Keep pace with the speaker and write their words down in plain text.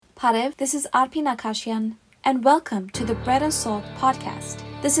Parev, this is Arpi Nakashian, and welcome to the Bread and Salt podcast.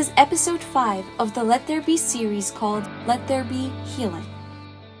 This is episode 5 of the Let There Be series called Let There Be Healing.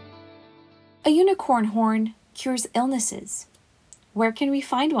 A unicorn horn cures illnesses. Where can we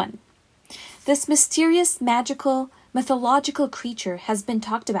find one? This mysterious, magical, mythological creature has been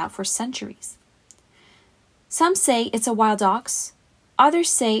talked about for centuries. Some say it's a wild ox, others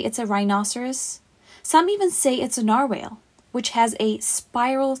say it's a rhinoceros, some even say it's a narwhal, which has a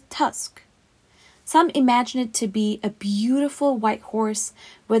spiral tusk. Some imagine it to be a beautiful white horse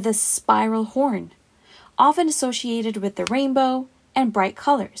with a spiral horn, often associated with the rainbow and bright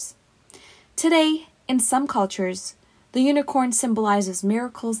colors. Today, in some cultures, the unicorn symbolizes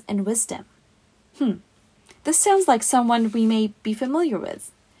miracles and wisdom. This sounds like someone we may be familiar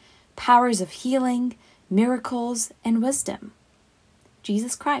with. Powers of healing, miracles, and wisdom.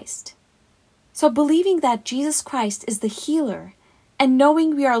 Jesus Christ. So believing that Jesus Christ is the healer and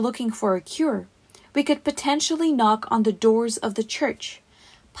knowing we are looking for a cure, we could potentially knock on the doors of the church.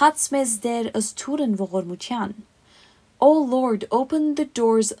 Patsmez der as turen vormutian. O Lord, open the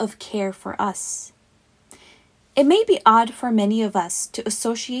doors of care for us. It may be odd for many of us to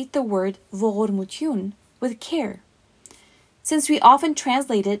associate the word vormutiun with care, since we often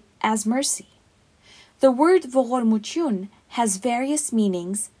translate it as mercy. The word vormutiun has various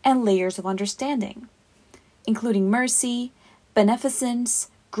meanings and layers of understanding, including mercy, beneficence,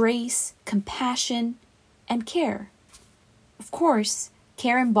 grace, compassion, and care. Of course,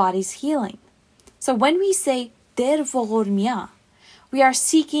 care embodies healing. So when we say der vormia, we are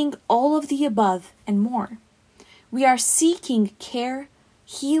seeking all of the above and more. We are seeking care,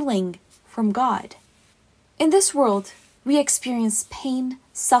 healing from God. In this world, we experience pain,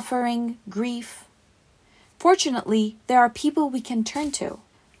 suffering, grief. Fortunately, there are people we can turn to.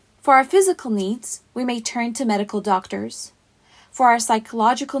 For our physical needs, we may turn to medical doctors. For our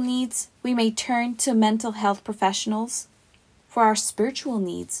psychological needs, we may turn to mental health professionals. For our spiritual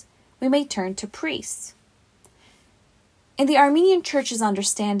needs, we may turn to priests. In the Armenian Church's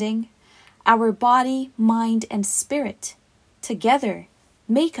understanding, our body, mind, and spirit together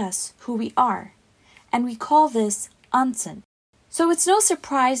make us who we are, and we call this Ansan. So it's no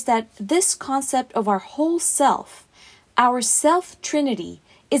surprise that this concept of our whole self, our self-trinity,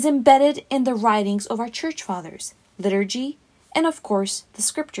 is embedded in the writings of our church fathers, liturgy, and of course, the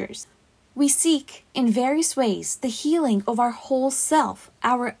scriptures. We seek, in various ways, the healing of our whole self,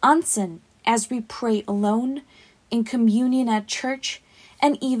 our Ansan, as we pray alone, in communion at church,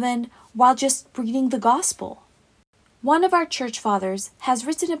 and even while just reading the gospel. One of our church fathers has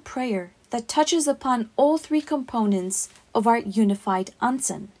written a prayer that touches upon all three components of our unified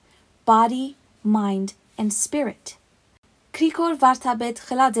Ansan, body, mind, and spirit. Krikor Vartabet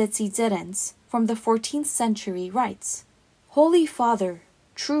Chladetzi Zerens from the 14th century writes, Holy Father,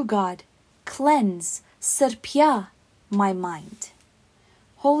 true God, cleanse, serpia, my mind.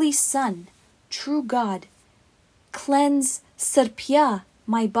 Holy Son, true God, cleanse, serpia,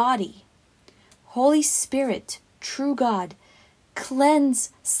 my body. Holy Spirit, true God, cleanse,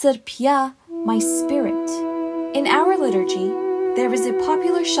 serpia, my spirit. In our liturgy, there is a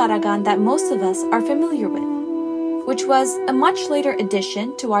popular sharagan that most of us are familiar with, which was a much later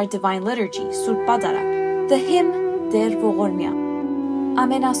addition to our divine liturgy, Surp Badarak, the hymn Der Vormia.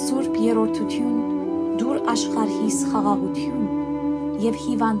 Amena Surp Yerortutun, Dur Ashkharhis Chagagutun, Yev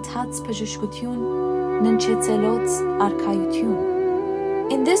Hivantats Pajishkutun, Nenchetzelots Arkayutun.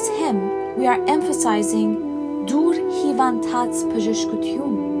 In this hymn, we are emphasizing Dur Hivantats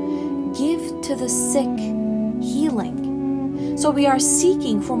Pajishkutun, give to the sick healing. So we are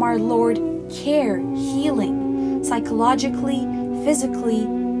seeking from our Lord care, healing, psychologically, physically,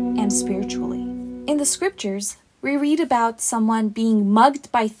 and spiritually. In the scriptures, we read about someone being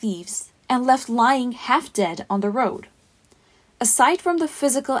mugged by thieves and left lying half dead on the road. Aside from the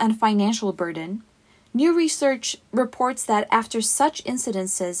physical and financial burden, new research reports that after such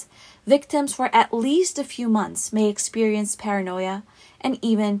incidences, victims for at least a few months may experience paranoia and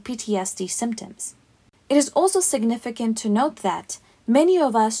even PTSD symptoms. It is also significant to note that many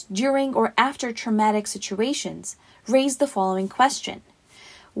of us during or after traumatic situations raise the following question.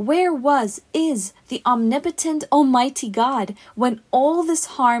 Where is the omnipotent Almighty God when all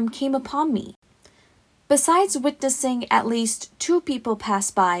this harm came upon me? Besides witnessing at least 2 people pass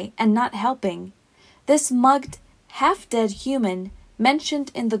by and not helping, this mugged, half-dead human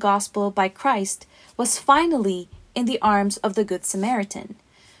mentioned in the gospel by Christ was finally in the arms of the Good Samaritan,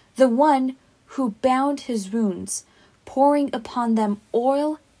 the one who bound his wounds, pouring upon them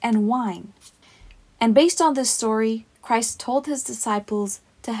oil and wine. And based on this story, Christ told his disciples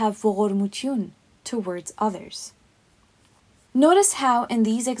to have vormutiun towards others. Notice how in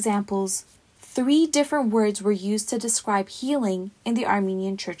these examples, 3 different words were used to describe healing in the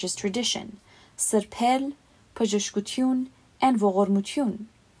Armenian Church's tradition: Sırpel, Pajashkutyun, and Vogormutyun.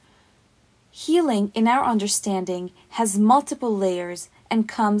 Healing, in our understanding, has multiple layers and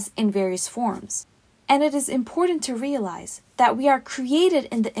comes in various forms. And it is important to realize that we are created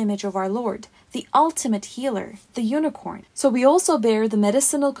in the image of our Lord, the ultimate healer, the unicorn. So we also bear the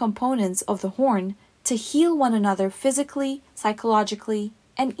medicinal components of the horn to heal one another physically, psychologically,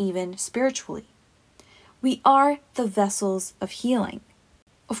 and even spiritually. We are the vessels of healing.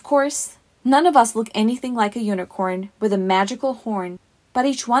 Of course, none of us look anything like a unicorn with a magical horn, but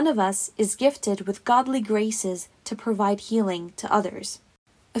each one of us is gifted with godly graces to provide healing to others.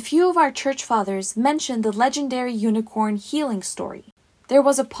 A few of our church fathers mention the legendary unicorn healing story. There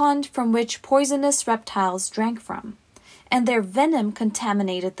was a pond from which poisonous reptiles drank from, and their venom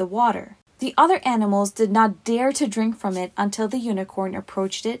contaminated the water. The other animals did not dare to drink from it until the unicorn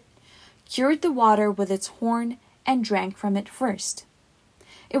approached it, cured the water with its horn, and drank from it first.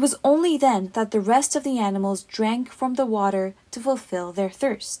 It was only then that the rest of the animals drank from the water to fulfill their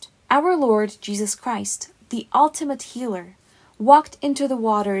thirst. Our Lord Jesus Christ, the ultimate healer, walked into the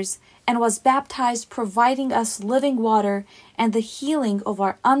waters and was baptized, providing us living water and the healing of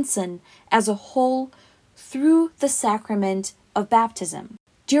our unsin as a whole through the sacrament of baptism.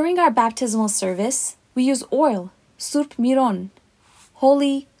 During our baptismal service, we use oil, surp miron,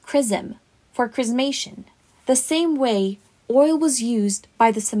 holy chrism, for chrismation, the same way oil was used by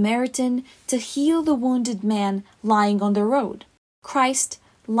the Samaritan to heal the wounded man lying on the road. Christ,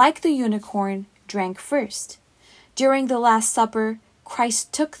 like the unicorn, drank first. During the Last Supper,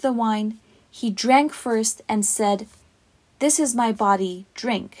 Christ took the wine, he drank first and said, "This is my body,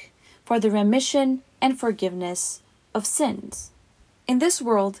 drink, for the remission and forgiveness of sins." In this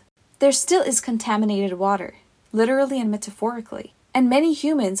world, there still is contaminated water, literally and metaphorically, and many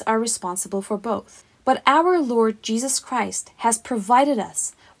humans are responsible for both. But our Lord Jesus Christ has provided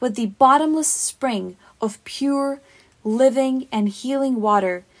us with the bottomless spring of pure, living, and healing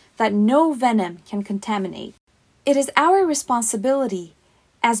water that no venom can contaminate. It is our responsibility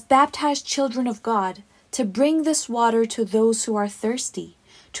as baptized children of God to bring this water to those who are thirsty,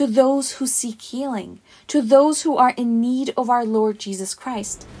 to those who seek healing, to those who are in need of our Lord Jesus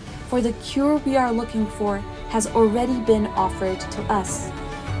Christ. For the cure we are looking for has already been offered to us,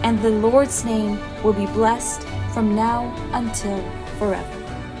 and the Lord's name will be blessed from now until forever.